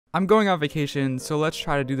I'm going on vacation, so let's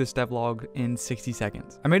try to do this devlog in 60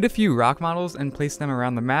 seconds. I made a few rock models and placed them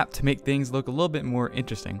around the map to make things look a little bit more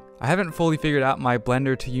interesting. I haven't fully figured out my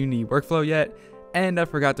Blender to Unity workflow yet, and I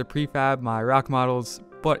forgot to prefab my rock models,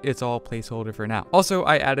 but it's all placeholder for now. Also,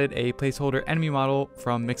 I added a placeholder enemy model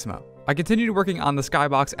from Mixamo. I continued working on the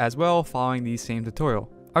skybox as well, following the same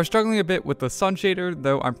tutorial. I was struggling a bit with the sun shader,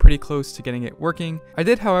 though I'm pretty close to getting it working. I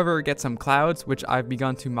did, however, get some clouds, which I've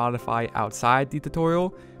begun to modify outside the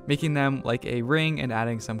tutorial, making them like a ring and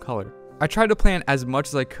adding some color. I tried to plan as much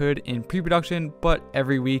as I could in pre-production, but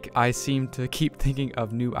every week I seem to keep thinking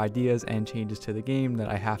of new ideas and changes to the game that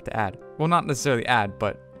I have to add. Well, not necessarily add,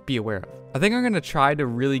 but be aware of. I think I'm going to try to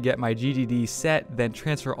really get my GGD set, then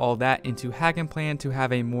transfer all that into Hack and Plan to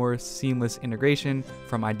have a more seamless integration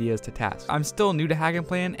from ideas to tasks. I'm still new to Hack and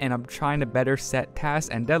Plan, and I'm trying to better set tasks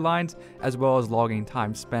and deadlines, as well as logging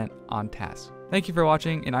time spent on tasks. Thank you for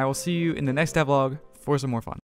watching, and I will see you in the next devlog for some more fun.